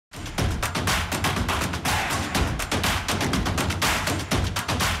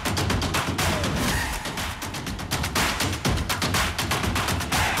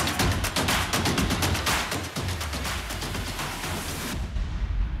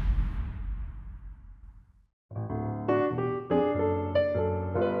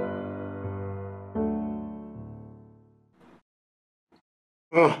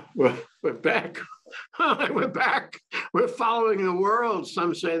Oh, we're back. We're back. We're following the world.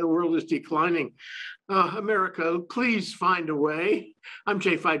 Some say the world is declining. America, please find a way. I'm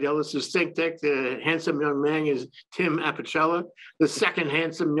Jay Fidell. This is ThinkTech. The handsome young man is Tim Apicella. The second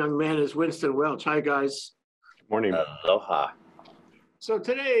handsome young man is Winston Welch. Hi, guys. Morning. Aloha. So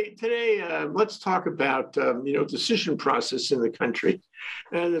today, let's talk about decision process in the country,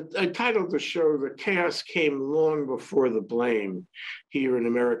 and I titled the show "The Chaos Came Long Before the Blame," here in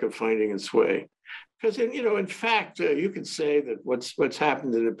America finding its way. Because in fact, you could say that what's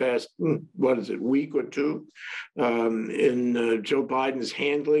happened in the past, week or two, in Joe Biden's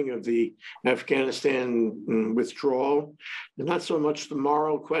handling of the Afghanistan withdrawal, and not so much the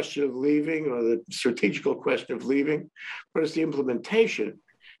moral question of leaving or the strategical question of leaving, but it's the implementation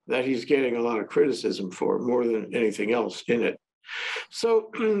that he's getting a lot of criticism for more than anything else in it. So,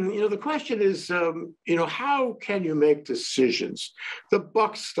 the question is, how can you make decisions? The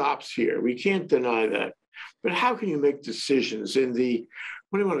buck stops here. We can't deny that. But how can you make decisions in the,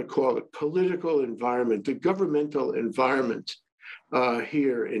 what do you want to call it, political environment, the governmental environment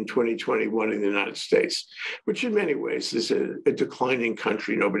here in 2021 in the United States, which in many ways is a declining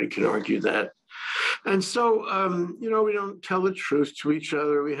country. Nobody can argue that. And so, we don't tell the truth to each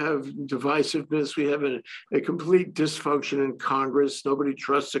other. We have divisiveness. We have a complete dysfunction in Congress. Nobody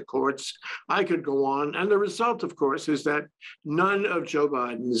trusts the courts. I could go on. And the result, of course, is that none of Joe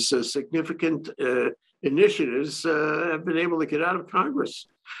Biden's significant initiatives have been able to get out of Congress.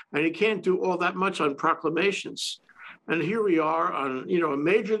 And he can't do all that much on proclamations. And here we are on, a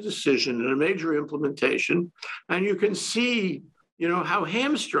major decision and a major implementation. And you can see, how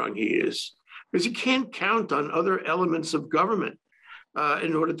hamstrung he is, because he can't count on other elements of government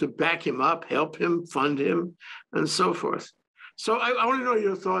in order to back him up, help him, fund him, and so forth. So I want to know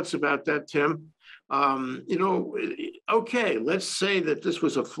your thoughts about that, Tim. Okay, let's say that this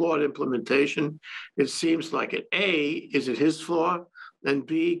was a flawed implementation. It seems like it. A, is it his flaw? And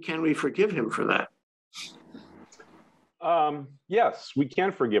B, can we forgive him for that? Yes, we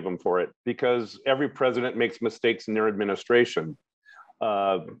can forgive him for it because every president makes mistakes in their administration.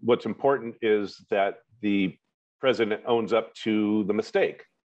 What's important is that the president owns up to the mistake,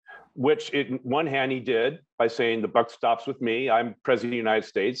 which in one hand he did by saying the buck stops with me. I'm president of the United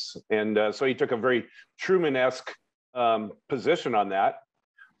States. And so he took a very Truman-esque position on that.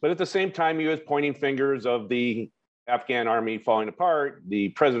 But at the same time, he was pointing fingers of the Afghan army falling apart, the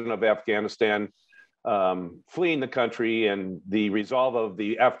president of Afghanistan fleeing the country, and the resolve of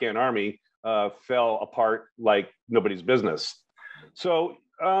the Afghan army fell apart like nobody's business. So,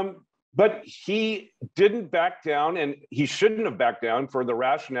 but he didn't back down, and he shouldn't have backed down for the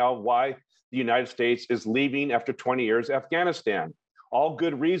rationale why the United States is leaving after 20 years Afghanistan. All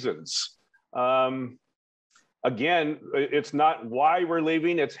good reasons. Again, it's not why we're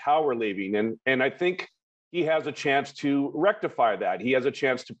leaving, it's how we're leaving. And I think he has a chance to rectify that. He has a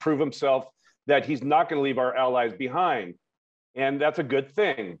chance to prove himself that he's not going to leave our allies behind. And that's a good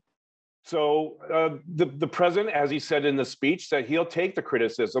thing. So the president, as he said in the speech, said he'll take the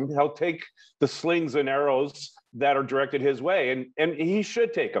criticism, he'll take the slings and arrows that are directed his way, and he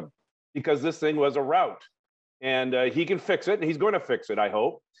should take them because this thing was a rout, and he can fix it, and he's going to fix it, I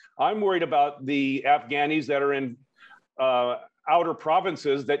hope. I'm worried about the Afghanis that are in outer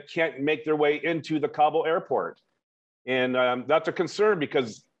provinces that can't make their way into the Kabul airport, and that's a concern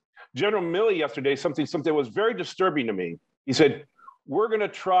because General Milley yesterday, something was very disturbing to me. He said, we're going to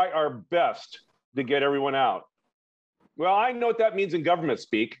try our best to get everyone out. Well, I know what that means in government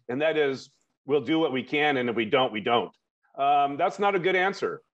speak, and that is we'll do what we can, and if we don't, we don't. That's not a good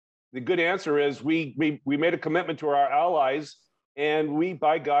answer. The good answer is we made a commitment to our allies, and we,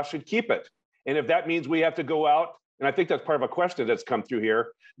 by gosh, should keep it. And if that means we have to go out, and I think that's part of a question that's come through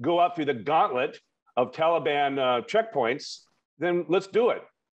here, go out through the gauntlet of Taliban checkpoints, then let's do it.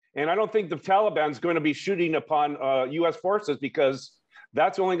 And I don't think the Taliban's going to be shooting upon U.S. forces because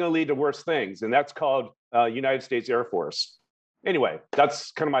that's only going to lead to worse things. And that's called United States Air Force. Anyway,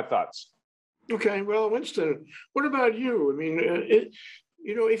 that's kind of my thoughts. Okay, well, Winston, what about you? I mean,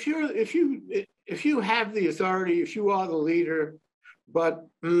 if you have the authority, if you are the leader, but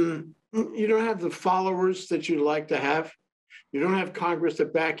you don't have the followers that you'd like to have, you don't have Congress to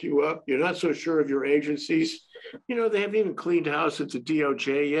back you up, you're not so sure of your agencies. They haven't even cleaned house at the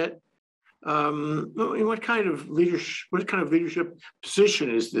DOJ yet. What kind of leadership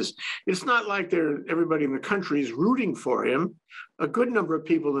position is this? It's not like everybody in the country is rooting for him. A good number of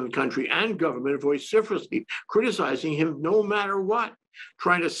people in the country and government vociferously criticizing him no matter what,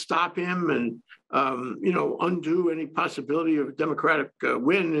 trying to stop him and undo any possibility of a Democratic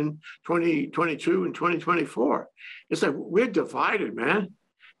win in 2022 and 2024. It's like we're divided, man.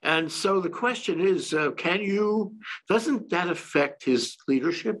 And so the question is, doesn't that affect his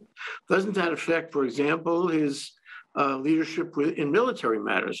leadership? Doesn't that affect, for example, his leadership in military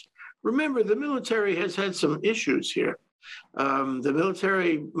matters? Remember, the military has had some issues here. The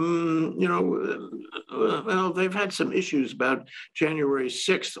military, well, they've had some issues about January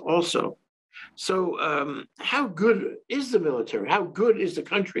 6th also. So how good is the military? How good is the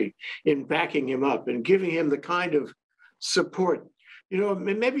country in backing him up and giving him the kind of support?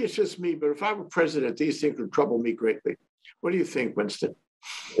 Maybe it's just me, but if I were president, these things would trouble me greatly. What do you think, Winston?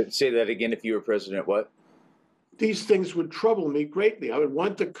 Say that again. If you were president, what? These things would trouble me greatly. I would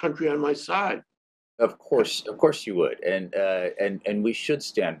want the country on my side. Of course you would, and we should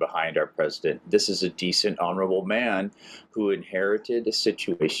stand behind our president. This is a decent, honorable man who inherited a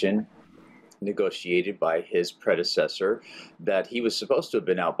situation negotiated by his predecessor that he was supposed to have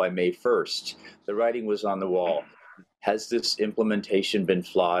been out by May 1st. The writing was on the wall. Has this implementation been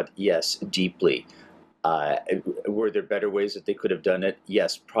flawed? Yes, deeply. Were there better ways that they could have done it?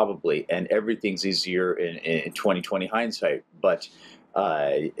 Yes, probably. And everything's easier in 2020 hindsight. But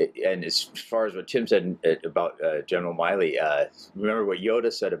and as far as what Tim said about General Miley, remember what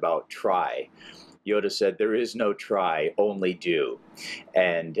Yoda said about try. Yoda said, "There is no try, only do."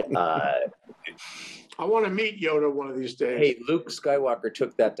 And I want to meet Yoda one of these days. Hey, Luke Skywalker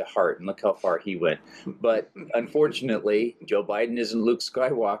took that to heart, and look how far he went. But unfortunately, Joe Biden isn't Luke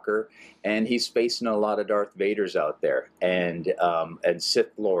Skywalker, and he's facing a lot of Darth Vaders out there, and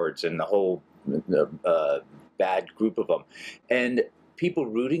Sith Lords, and the whole bad group of them, and people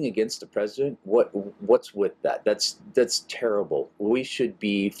rooting against the president. What's with that? That's terrible. We should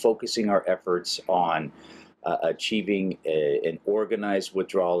be focusing our efforts on achieving an organized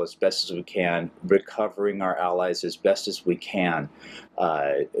withdrawal as best as we can, recovering our allies as best as we can,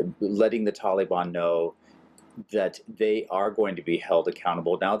 letting the Taliban know that they are going to be held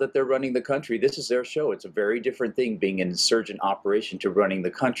accountable. Now that they're running the country, this is their show. It's a very different thing being an insurgent operation to running the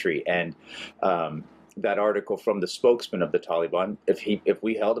country. And that article from the spokesman of the Taliban, if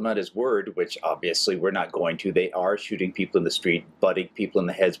we held him at his word, which obviously we're not going to, they are shooting people in the street, butting people in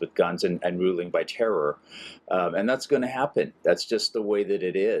the heads with guns, and ruling by terror. And that's going to happen. That's just the way that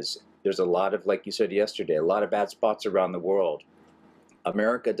it is. There's a lot of, like you said yesterday, a lot of bad spots around the world.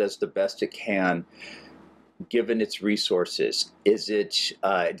 America does the best it can given its resources.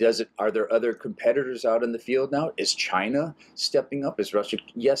 Are there other competitors out in the field now? Is China stepping up? Is Russia?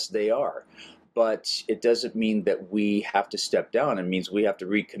 Yes, they are. But it doesn't mean that we have to step down. It means we have to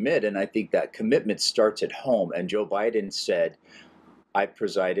recommit. And I think that commitment starts at home. And Joe Biden said, I'm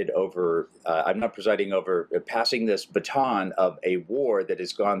not presiding over passing this baton of a war that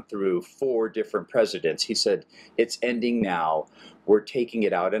has gone through 4 different presidents. He said, it's ending now. We're taking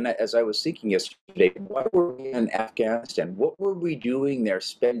it out. And as I was thinking yesterday, why were we in Afghanistan? What were we doing there,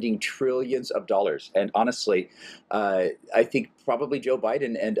 spending trillions of dollars? And honestly, I think probably Joe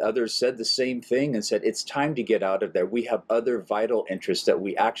Biden and others said the same thing and said, it's time to get out of there. We have other vital interests that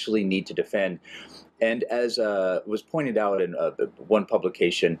we actually need to defend. And as was pointed out in one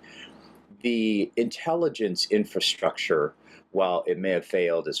publication, the intelligence infrastructure, while it may have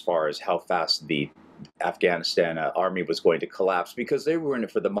failed as far as how fast the Afghanistan army was going to collapse, because they were in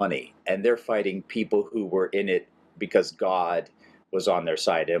it for the money, and they're fighting people who were in it because God was on their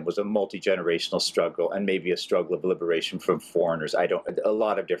side. It was a multi-generational struggle, and maybe a struggle of liberation from foreigners. A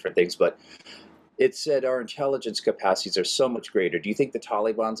lot of different things, but it said our intelligence capacities are so much greater. Do you think the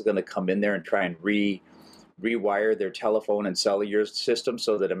Taliban's going to come in there and try and rewire their telephone and cellular system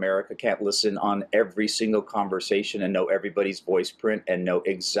so that America can't listen on every single conversation and know everybody's voice print and know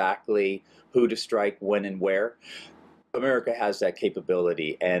exactly who to strike, when, and where? America has that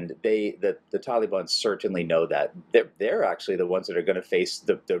capability, and the Taliban certainly know that. They're actually the ones that are going to face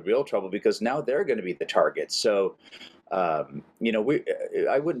the real trouble, because now they're going to be the targets. So, I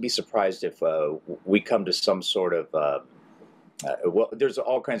wouldn't be surprised if we come to some sort of there's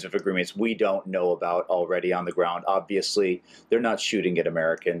all kinds of agreements we don't know about already on the ground. Obviously, they're not shooting at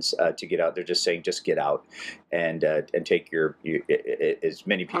Americans to get out. They're just saying, just get out and take your as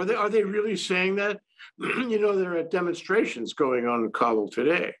many people. Are they really saying that? There are demonstrations going on in Kabul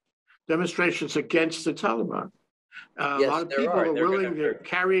today, demonstrations against the Taliban. A lot of people are willing. They're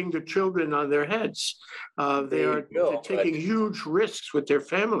carrying the children on their heads. They're taking huge risks with their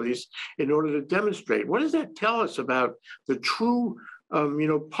families in order to demonstrate. What does that tell us about the true,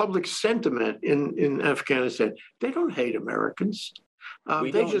 public sentiment in Afghanistan? They don't hate Americans.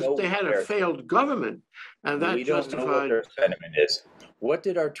 They had a failed government, and that we don't justified. know what their sentiment is. What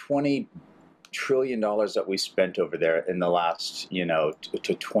did our 20 trillion that we spent over there in the last,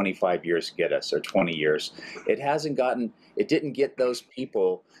 to 25 years to get us, or 20 years. It didn't get those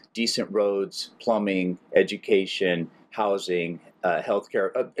people decent roads, plumbing, education, housing,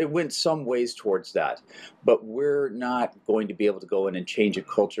 healthcare. It went some ways towards that, but we're not going to be able to go in and change a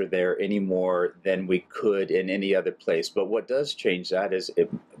culture there any more than we could in any other place. But what does change that is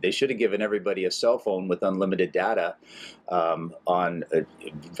they should have given everybody a cell phone with unlimited data, and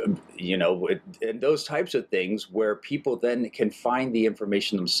those types of things where people then can find the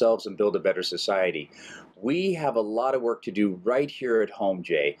information themselves and build a better society. We have a lot of work to do right here at home,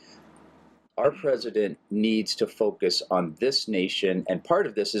 Jay. Our president needs to focus on this nation, and part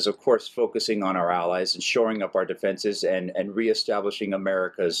of this is, of course, focusing on our allies and shoring up our defenses and reestablishing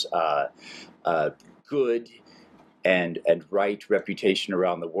America's good and right reputation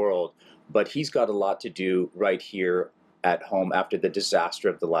around the world. But he's got a lot to do right here at home after the disaster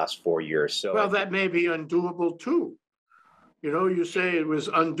of the last 4 years. So, well, that may be undoable too. You say it was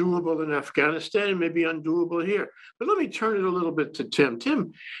undoable in Afghanistan and maybe undoable here. But let me turn it a little bit to Tim.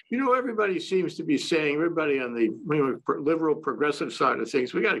 Tim, everybody seems to be saying, everybody on the liberal progressive side of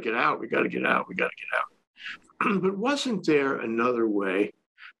things, we got to get out, we got to get out, we got to get out. But wasn't there another way?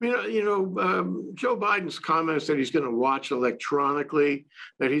 Joe Biden's comments that he's going to watch electronically,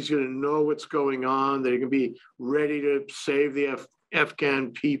 that he's going to know what's going on, that he can be ready to save the Afghan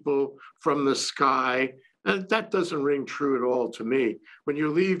people from the sky. And that doesn't ring true at all to me. When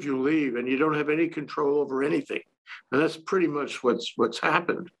you leave, and you don't have any control over anything. And that's pretty much what's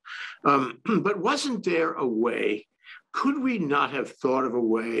happened. But wasn't there a way? Could we not have thought of a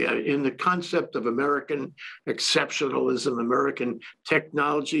way in the concept of American exceptionalism, American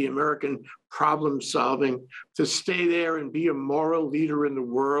technology, American problem solving, to stay there and be a moral leader in the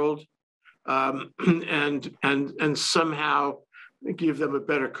world, and somehow give them a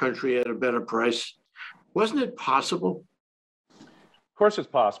better country at a better price? Wasn't it possible? Of course it's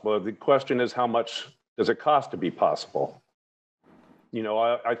possible. The question is, how much does it cost to be possible?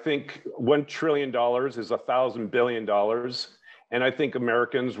 I think $1 trillion is $1,000 billion. And I think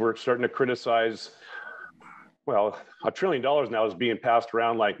Americans were starting to criticize, well, $1 trillion now is being passed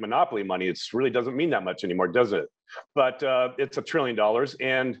around like monopoly money. It really doesn't mean that much anymore, does it? But it's $1 trillion.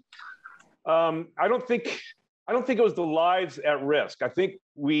 And I don't think it was the lives at risk. I think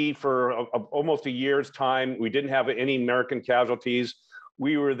we, for almost a year's time, we didn't have any American casualties.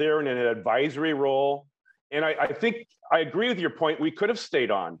 We were there in an advisory role. And I think I agree with your point. We could have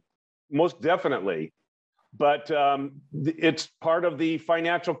stayed on, most definitely. But it's part of the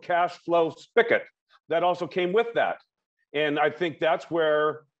financial cash flow spigot that also came with that. And I think that's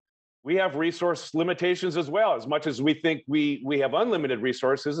where we have resource limitations as well. As much as we think we have unlimited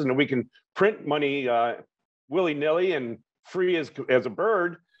resources and we can print money willy-nilly and free as a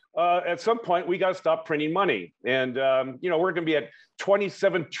bird, at some point we got to stop printing money. And we're going to be at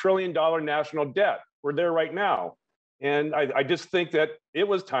 $27 trillion national debt. We're there right now. And I just think that it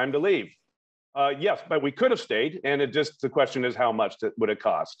was time to leave. Yes, but we could have stayed. And the question is, how much would it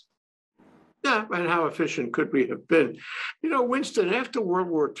cost? Yeah, and how efficient could we have been? Winston, after World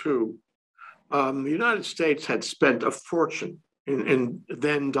War II, the United States had spent a fortune in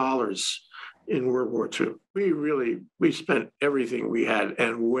then dollars in World War II. We spent everything we had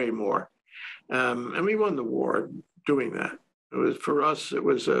and way more. And we won the war doing that. For us, it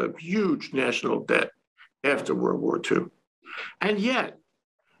was a huge national debt after World War II. And yet,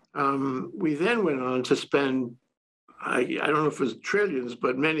 we then went on to spend, I don't know if it was trillions,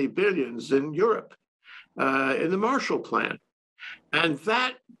 but many billions in Europe, in the Marshall Plan. And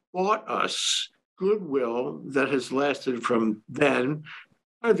that bought us goodwill that has lasted from then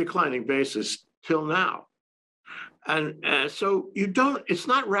on a declining basis till now. And so it's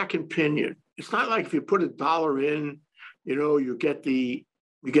not rack and pinion. It's not like if you put $1 in,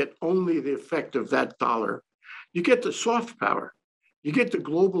 you get only the effect of that dollar. You get the soft power. You get the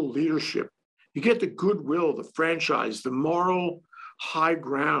global leadership. You get the goodwill, the franchise, the moral high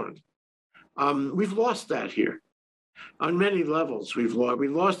ground. We've lost that here on many levels. We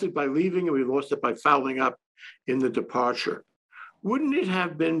lost it by leaving, and we lost it by fouling up in the departure. Wouldn't it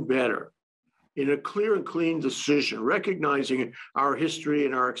have been better, in a clear and clean decision, recognizing our history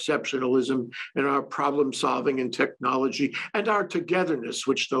and our exceptionalism and our problem solving and technology and our togetherness,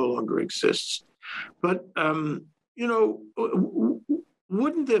 which no longer exists? But,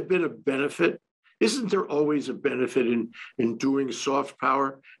 wouldn't there have been a benefit? Isn't there always a benefit in doing soft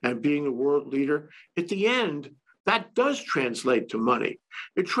power and being a world leader? At the end, that does translate to money.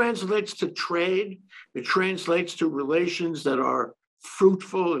 It translates to trade. It translates to relations that are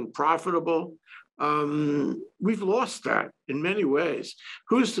fruitful and profitable. We've lost that in many ways.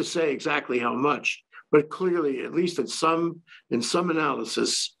 Who's to say exactly how much? But clearly, at least in some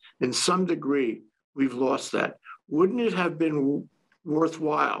analysis, in some degree, we've lost that. Wouldn't it have been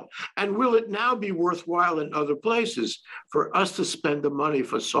worthwhile? And will it now be worthwhile in other places for us to spend the money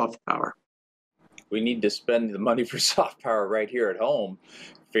for soft power? We need to spend the money for soft power right here at home,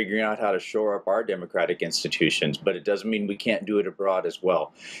 figuring out how to shore up our democratic institutions, but it doesn't mean we can't do it abroad as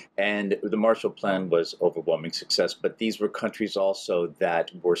well. And the Marshall Plan was overwhelming success, but these were countries also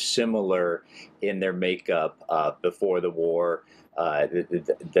that were similar in their makeup before the war.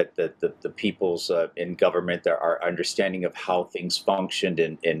 That the peoples in government, our understanding of how things functioned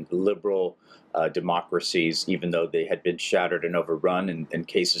in liberal democracies, even though they had been shattered and overrun in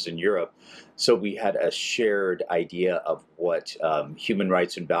cases in Europe. So we had a shared idea of what human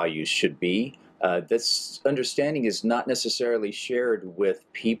rights and values should be. This understanding is not necessarily shared with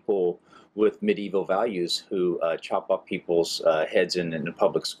people with medieval values who chop off people's heads in a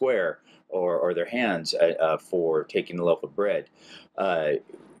public square, or their hands for taking a loaf of bread. That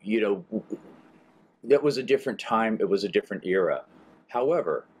was a different time. It was a different era.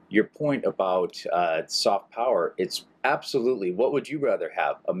 However, your point about soft power, it's absolutely, what would you rather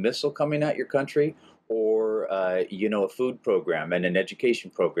have? A missile coming at your country, or a food program and an education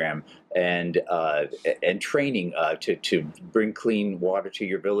program and training to bring clean water to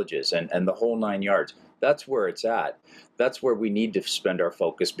your villages and the whole 9 yards? That's where it's at. That's where we need to spend our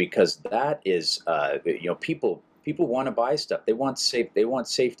focus, because that is, people want to buy stuff. They want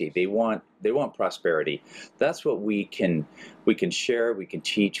safety. They want prosperity. That's what we can share. We can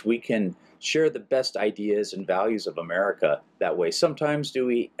teach. We can share the best ideas and values of America that way. Sometimes do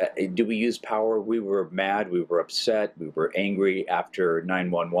we use power? We were mad. We were upset. We were angry after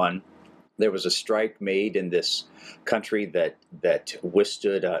 9/11. There was a strike made in this country that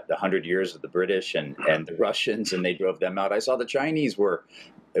withstood 100 years of the British and the Russians, and they drove them out. I saw the Chinese were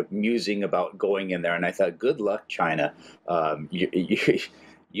musing about going in there, and I thought, good luck, China.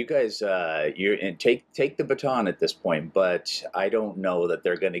 You guys, take the baton at this point, but I don't know that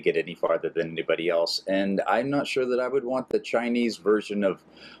they're going to get any farther than anybody else. And I'm not sure that I would want the Chinese version of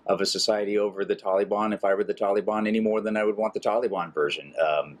a society over the Taliban if I were the Taliban, any more than I would want the Taliban version.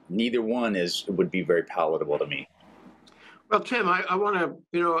 Neither one would be very palatable to me. Well, Tim, I want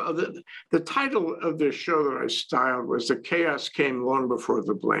to, the title of this show that I styled was "The Chaos Came Long Before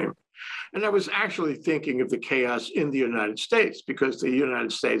the Blame." And I was actually thinking of the chaos in the United States, because the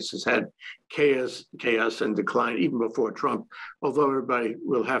United States has had chaos and decline even before Trump, although everybody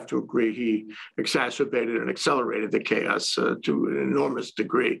will have to agree he exacerbated and accelerated the chaos to an enormous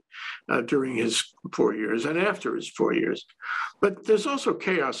degree during his 4 years and after his 4 years. But there's also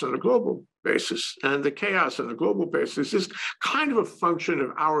chaos on a global basis. And the chaos on a global basis is kind of a function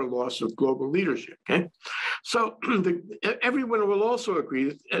of our loss of global leadership. Okay, so everyone will also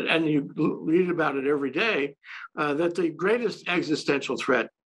agree, and you read about it every day, that the greatest existential threat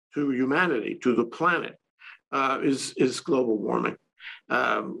to humanity, to the planet, is global warming,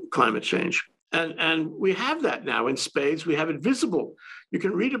 climate change. And we have that now in spades. We have it visible. You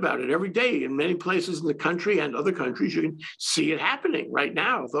can read about it every day in many places in the country and other countries. You can see it happening right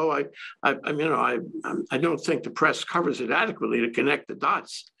now. Though I don't think the press covers it adequately to connect the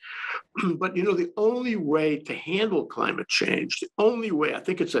dots. But the only way to handle climate change, the only way, I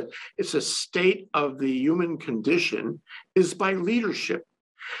think it's a state of the human condition, is by leadership.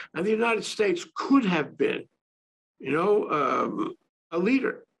 And the United States could have been, a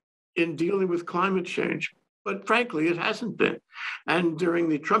leader in dealing with climate change. But frankly, it hasn't been. And during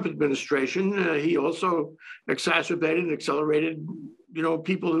the Trump administration, he also exacerbated and accelerated,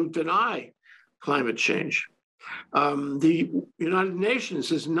 people who deny climate change. The United Nations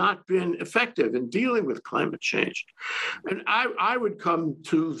has not been effective in dealing with climate change. And I would come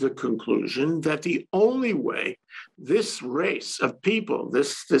to the conclusion that the only way this race of people,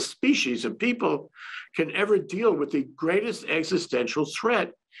 this species of people, can ever deal with the greatest existential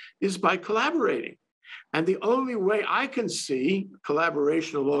threat is by collaborating. And the only way I can see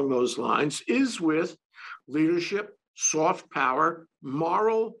collaboration along those lines is with leadership, soft power,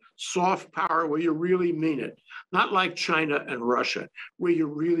 moral soft power, where you really mean it. Not like China and Russia, where you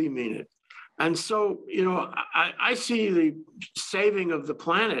really mean it. And so, I see the saving of the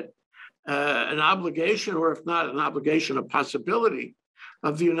planet an obligation, or if not an obligation, a possibility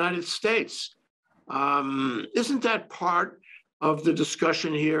of the United States. Isn't that part of the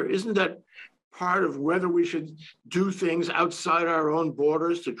discussion here? Isn't that part of whether we should do things outside our own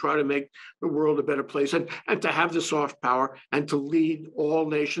borders to try to make the world a better place, and to have the soft power and to lead all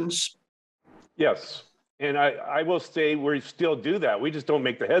nations? Yes. And I will say we still do that. We just don't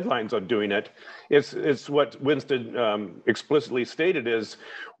make the headlines on doing it. It's what Winston explicitly stated is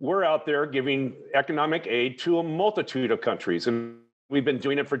we're out there giving economic aid to a multitude of countries. And we've been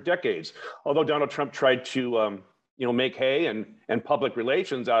doing it for decades. Although Donald Trump tried to make hay and public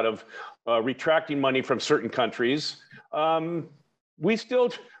relations out of retracting money from certain countries, we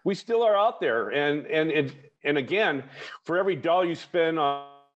still are out there. And again, for every dollar you spend on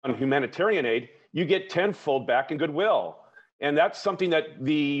humanitarian aid, you get tenfold back in goodwill. And that's something that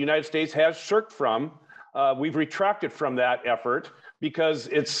the United States has shirked from. We've retracted from that effort because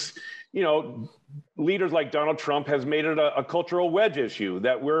it's, leaders like Donald Trump has made it a cultural wedge issue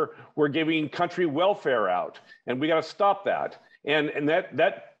that we're giving country welfare out, and we got to stop that. And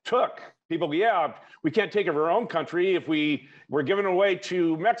that took people, we can't take it of our own country if we're giving it away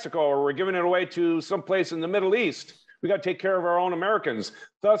to Mexico or we're giving it away to someplace in the Middle East. We got to take care of our own Americans.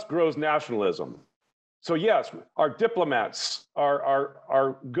 Thus grows nationalism. So yes, our diplomats,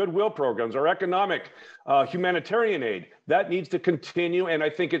 our goodwill programs, our economic, humanitarian aid, that needs to continue, and I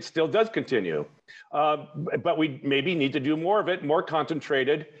think it still does continue. But we maybe need to do more of it, more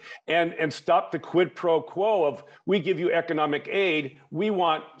concentrated, and stop the quid pro quo of we give you economic aid, we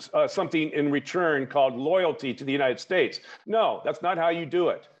want something in return called loyalty to the United States. No, that's not how you do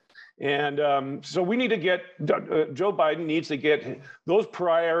it. And so we need to Joe Biden needs to get those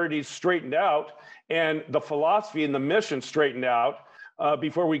priorities straightened out and the philosophy and the mission straightened out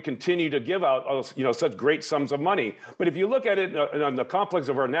before we continue to give out such great sums of money. But if you look at it on the complex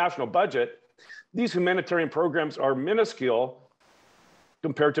of our national budget, these humanitarian programs are minuscule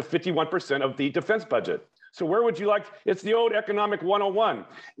compared to 51% of the defense budget. So where would you like, it's the old economic 101.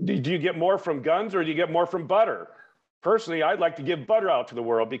 Do you get more from guns or do you get more from butter? Personally, I'd like to give butter out to the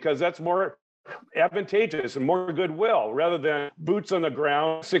world because that's more advantageous and more goodwill rather than boots on the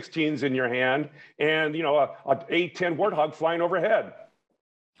ground, 16s in your hand, and a A-10 warthog flying overhead.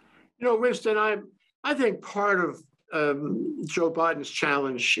 Winston, I think part of Joe Biden's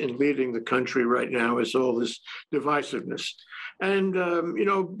challenge in leading the country right now is all this divisiveness. And,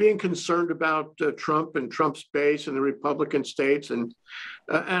 being concerned about Trump and Trump's base and the Republican states and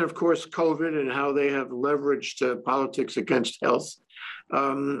of course, COVID and how they have leveraged politics against health.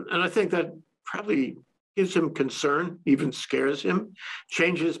 And I think that probably gives him concern, even scares him,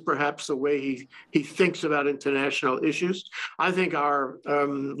 changes perhaps the way he thinks about international issues. I think our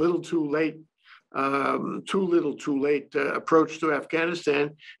too little too late approach to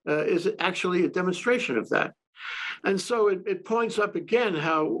Afghanistan is actually a demonstration of that. And so it points up again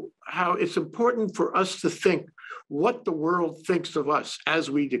how it's important for us to think what the world thinks of us as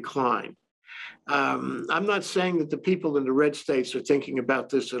we decline. I'm not saying that the people in the red states are thinking about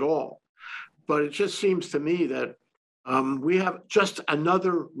this at all, but it just seems to me that we have just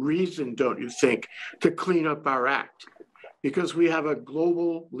another reason, don't you think, to clean up our act, because we have a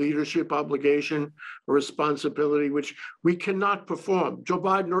global leadership obligation, a responsibility, which we cannot perform. Joe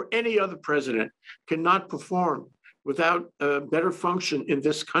Biden or any other president cannot perform without a better function in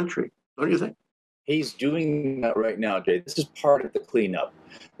this country, don't you think? He's doing that right now, Jay. This is part of the cleanup.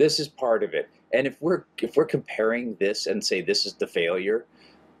 This is part of it. And if we're comparing this and say this is the failure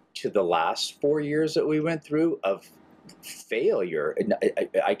to the last 4 years that we went through of failure, and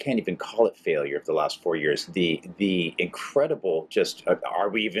I can't even call it failure of the last 4 years. The incredible, just are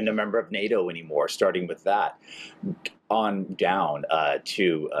we even a member of NATO anymore? Starting with that, on down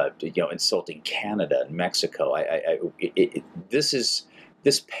to insulting Canada and Mexico.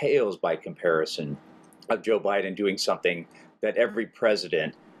 This pales by comparison of Joe Biden doing something that every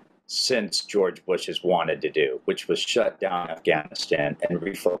president since George Bush has wanted to do, which was shut down Afghanistan and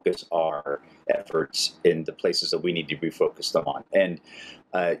refocus our efforts in the places that we need to refocus them on. And,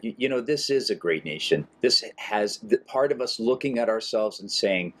 this is a great nation. This has part of us looking at ourselves and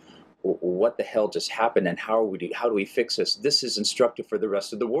saying, what the hell just happened and how do we fix this? This is instructive for the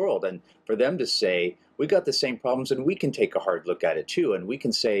rest of the world. And for them to say, we got the same problems and we can take a hard look at it too. And we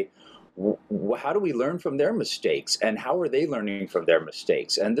can say, how do we learn from their mistakes and how are they learning from their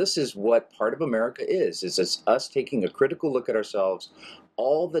mistakes? And this is what part of America is it's us taking a critical look at ourselves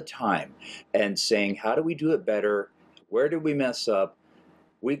all the time and saying, how do we do it better? Where did we mess up?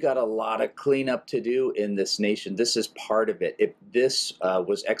 We got a lot of cleanup to do in this nation. This is part of it. If this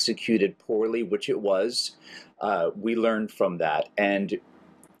was executed poorly, which it was, we learned from that. And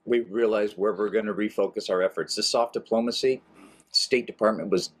we realized where we're going to refocus our efforts. The soft diplomacy, State Department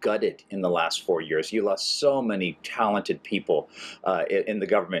was gutted in the last 4 years. You lost so many talented people in the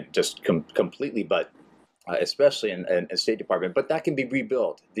government just completely. But especially in the State Department, but that can be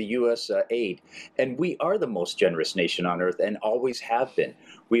rebuilt, the U.S. Aid. And we are the most generous nation on earth and always have been.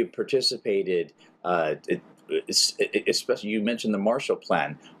 We've participated, especially you mentioned the Marshall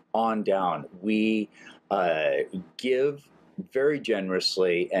Plan, on down. We give very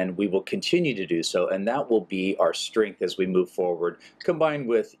generously, and we will continue to do so, and that will be our strength as we move forward, combined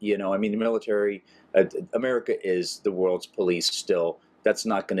with, the military. America is the world's police still. That's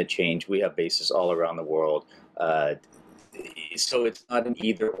not going to change. We have bases all around the world. So it's not an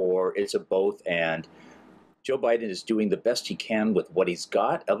either or, it's a both and. Joe Biden is doing the best he can with what he's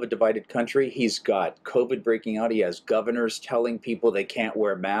got of a divided country. He's got COVID breaking out. He has governors telling people they can't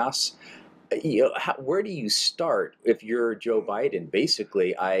wear masks. Where do you start if you're Joe Biden?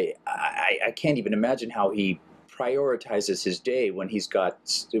 Basically, I can't even imagine how he prioritizes his day when he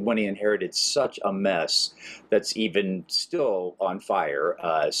inherited such a mess that's even still on fire.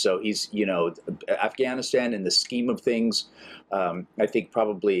 So he's, Afghanistan in the scheme of things, I think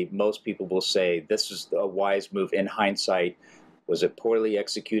probably most people will say this is a wise move in hindsight. Was it poorly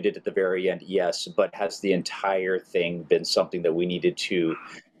executed at the very end? Yes. But has the entire thing been something that we needed to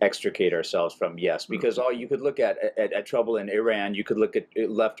extricate ourselves from? Yes. Because all you could look at trouble in Iran, you could look at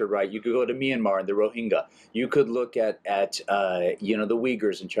left or right. You could go to Myanmar and the Rohingya. You could look at the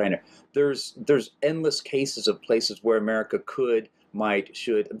Uyghurs in China. There's endless cases of places where America could, might,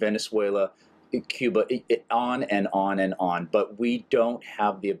 should, Venezuela, Cuba, on and on and on. But we don't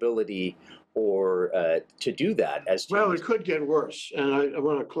have the ability or to do that. Well, it could get worse. And I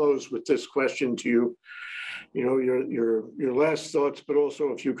want to close with this question to you. Your last thoughts, but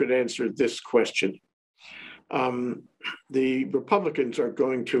also if you could answer this question. The Republicans are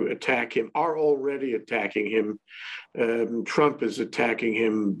going to attack him, are already attacking him. Trump is attacking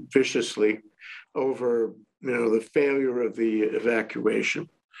him viciously over, the failure of the evacuation.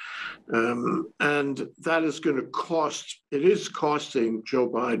 And that is going to it is costing Joe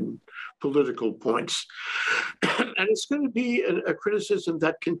Biden political points. And it's going to be a criticism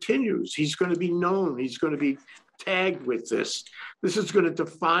that continues. He's going to be known. He's going to be tagged with this. This is going to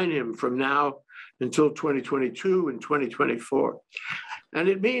define him from now until 2022 and 2024. And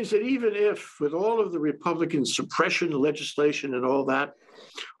it means that even if, with all of the Republican suppression legislation and all that,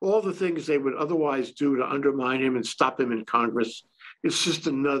 all the things they would otherwise do to undermine him and stop him in Congress, it's just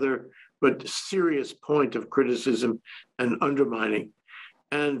another but serious point of criticism and undermining.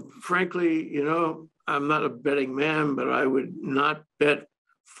 And frankly, I'm not a betting man, but I would not bet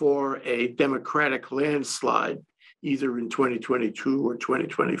for a Democratic landslide either in 2022 or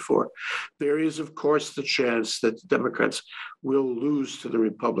 2024. There is, of course, the chance that the Democrats will lose to the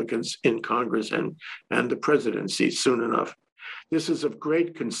Republicans in Congress and the presidency soon enough. This is of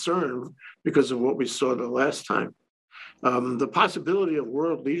great concern because of what we saw the last time. The possibility of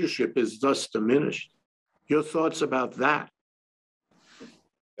world leadership is thus diminished. Your thoughts about that?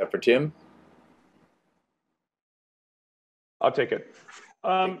 For Tim? I'll take it.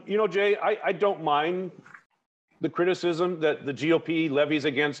 Jay, I don't mind the criticism that the GOP levies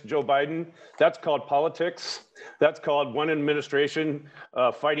against Joe Biden. That's called politics. That's called one administration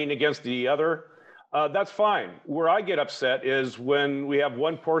fighting against the other. That's fine. Where I get upset is when we have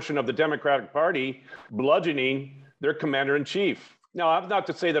one portion of the Democratic Party bludgeoning their commander-in-chief. Now, I'm not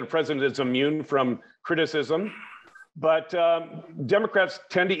to say that a president is immune from criticism, but Democrats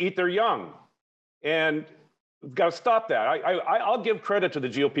tend to eat their young. And we've got to stop that. I'll give credit to the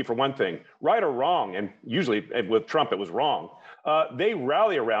GOP for one thing, right or wrong, and usually with Trump it was wrong. They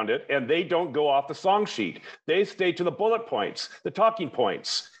rally around it and they don't go off the song sheet. They stay to the bullet points, the talking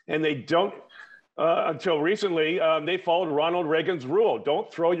points, and they don't, until recently, they followed Ronald Reagan's rule.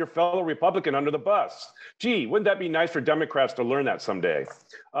 Don't throw your fellow Republican under the bus. Gee, wouldn't that be nice for Democrats to learn that someday?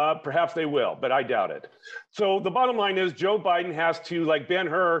 Perhaps they will, but I doubt it. So the bottom line is Joe Biden has to, like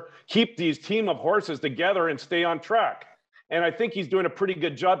Ben-Hur, keep these team of horses together and stay on track. And I think he's doing a pretty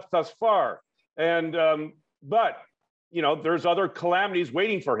good job thus far. And but there's other calamities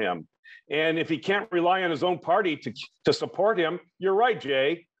waiting for him. And if he can't rely on his own party to support him, you're right,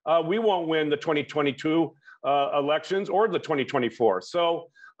 Jay. We won't win the 2022 elections or the 2024. So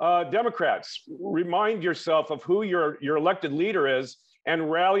Democrats, remind yourself of who your elected leader is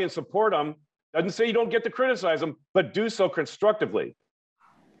and rally and support him. Doesn't say you don't get to criticize him, but do so constructively.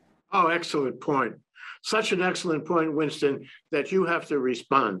 Oh, excellent point. Such an excellent point, Winston, that you have to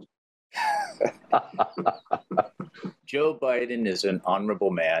respond. Joe Biden is an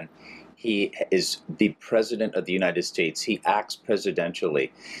honorable man. He is the president of the United States. He acts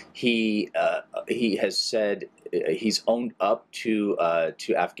presidentially. He has said he's owned up to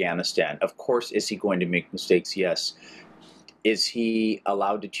Afghanistan. Of course, is he going to make mistakes? Yes. Is he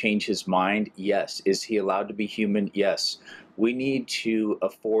allowed to change his mind? Yes. Is he allowed to be human? Yes. We need to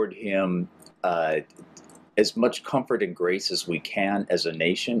afford him as much comfort and grace as we can as a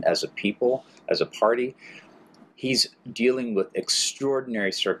nation, as a people, as a party. He's dealing with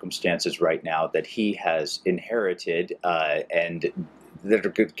extraordinary circumstances right now that he has inherited and that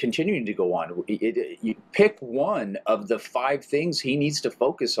are continuing to go on. You pick one of the 5 things he needs to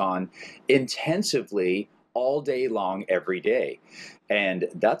focus on intensively all day long, every day. And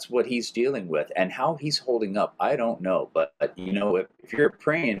that's what he's dealing with. And how he's holding up, I don't know. But, if you're a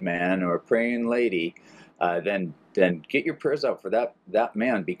praying man or a praying lady, then get your prayers out for that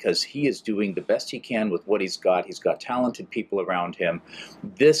man, because he is doing the best he can with what he's got. He's got talented people around him.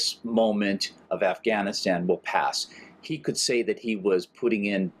 This moment of Afghanistan will pass. He could say that he was putting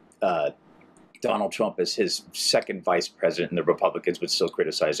in Donald Trump as his second vice president, and the Republicans would still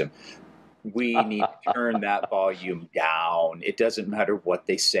criticize him. We need to turn that volume down. It doesn't matter what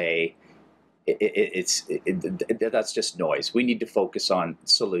they say. That's just noise. We need to focus on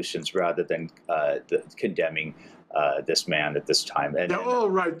solutions rather than condemning this man at this time. And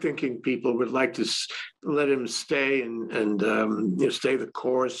all right-thinking people would like to let him stay and stay the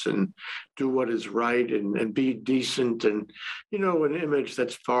course and do what is right and be decent and an image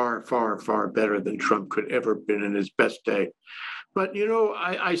that's far, far, far better than Trump could ever been in his best day. But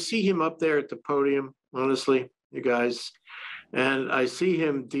I see him up there at the podium, honestly, you guys. And I see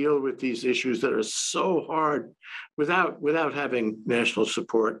him deal with these issues that are so hard without having national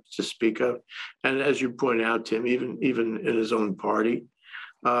support to speak of. And as you point out, Tim, even in his own party,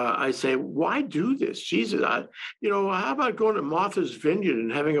 I say, why do this? Jesus, how about going to Martha's Vineyard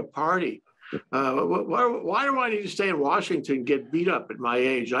and having a party? Why do I need to stay in Washington and get beat up at my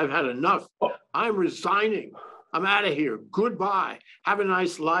age? I've had enough. I'm resigning. I'm out of here. Goodbye. Have a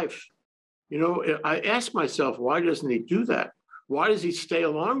nice life. I ask myself, why doesn't he do that? Why does he stay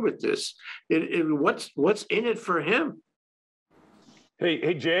along with this? What's in it for him?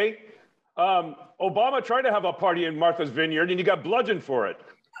 Hey, Jay, Obama tried to have a party in Martha's Vineyard and he got bludgeoned for it.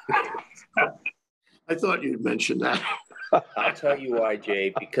 I thought you'd mention that. I'll tell you why,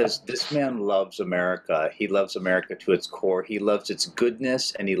 Jay, because this man loves America. He loves America to its core. He loves its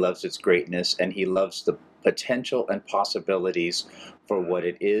goodness and he loves its greatness, and he loves the potential and possibilities for what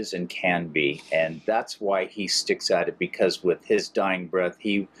it is and can be. And that's why he sticks at it, because with his dying breath,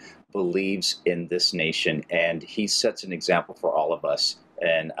 he believes in this nation and he sets an example for all of us.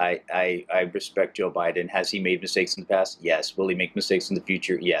 And I respect Joe Biden. Has he made mistakes in the past? Yes. Will he make mistakes in the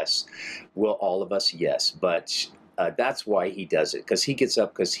future? Yes. Will all of us? Yes. But that's why he does it, because he gets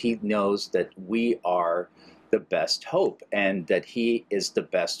up, because he knows that we are the best hope and that he is the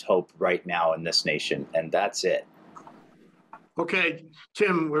best hope right now in this nation. And that's it. Okay,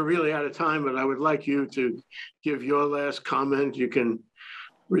 Tim, we're really out of time, but I would like you to give your last comment. You can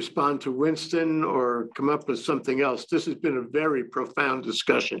respond to Winston or come up with something else. This has been a very profound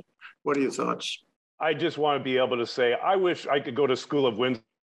discussion. What are your thoughts? I just want to be able to say, I wish I could go to school of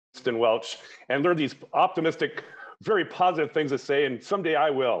Winston Welch and learn these optimistic, very positive things to say, and someday I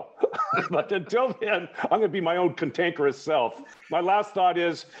will. But until then, I'm going to be my own cantankerous self. My last thought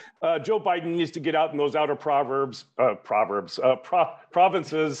is Joe Biden needs to get out in those outer provinces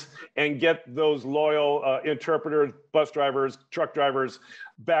and get those loyal interpreters, bus drivers, truck drivers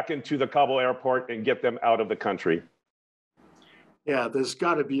back into the Kabul airport and get them out of the country. Yeah, there's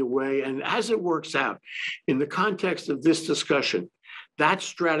got to be a way. And as it works out, in the context of this discussion, that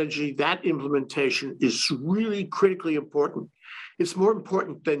strategy, that implementation is really critically important. It's more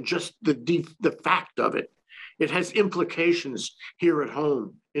important than just the fact of it. It has implications here at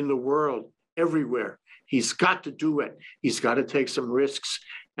home, in the world, everywhere. He's got to do it. He's got to take some risks,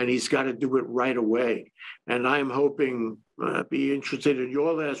 and he's got to do it right away. And I'm hoping, be interested in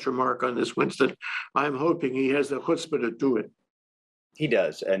your last remark on this, Winston. I'm hoping he has the chutzpah to do it. He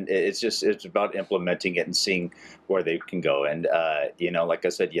does, and it's about implementing it and seeing where they can go. And like I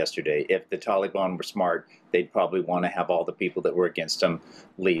said yesterday, if the Taliban were smart, they'd probably want to have all the people that were against them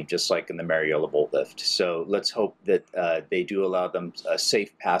leave, just like in the Mariota boat lift. So let's hope that they do allow them a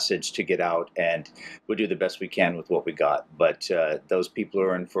safe passage to get out, and we'll do the best we can with what we got. But those people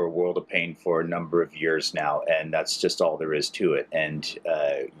are in for a world of pain for a number of years now, and that's just all there is to it. And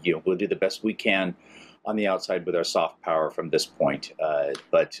we'll do the best we can on the outside with our soft power from this point.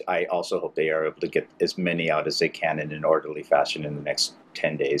 But I also hope they are able to get as many out as they can in an orderly fashion in the next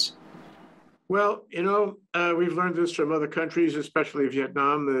 10 days. Well, we've learned this from other countries, especially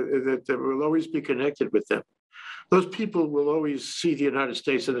Vietnam, that we'll always be connected with them. Those people will always see the United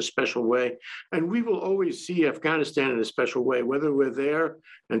States in a special way, and we will always see Afghanistan in a special way, whether we're there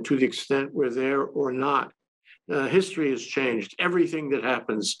and to the extent we're there or not. History has changed. Everything that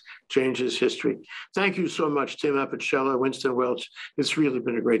happens changes history. Thank you so much, Tim Apicella, Winston Welch. It's really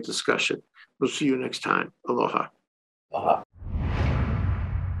been a great discussion. We'll see you next time. Aloha. Aloha.